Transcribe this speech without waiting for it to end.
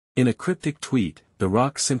In a cryptic tweet, The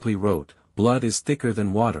Rock simply wrote, "Blood is thicker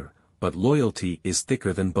than water, but loyalty is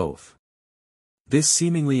thicker than both." This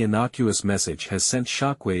seemingly innocuous message has sent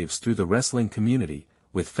shockwaves through the wrestling community,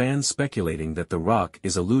 with fans speculating that The Rock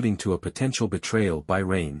is alluding to a potential betrayal by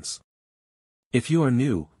Reigns. If you are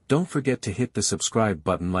new, don't forget to hit the subscribe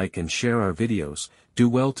button, like and share our videos. Do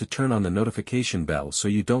well to turn on the notification bell so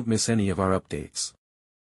you don't miss any of our updates.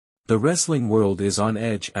 The wrestling world is on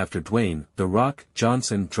edge after Dwayne "The Rock"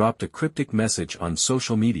 Johnson dropped a cryptic message on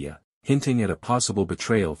social media, hinting at a possible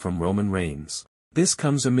betrayal from Roman Reigns. This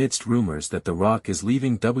comes amidst rumors that The Rock is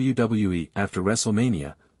leaving WWE after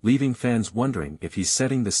WrestleMania, leaving fans wondering if he's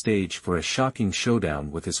setting the stage for a shocking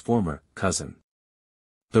showdown with his former cousin.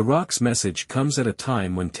 The Rock's message comes at a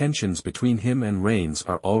time when tensions between him and Reigns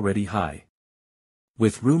are already high.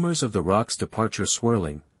 With rumors of The Rock's departure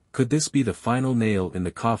swirling, could this be the final nail in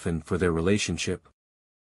the coffin for their relationship?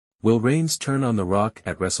 Will Reigns turn on The Rock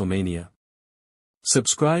at WrestleMania?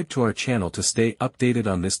 Subscribe to our channel to stay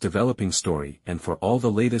updated on this developing story and for all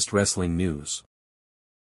the latest wrestling news.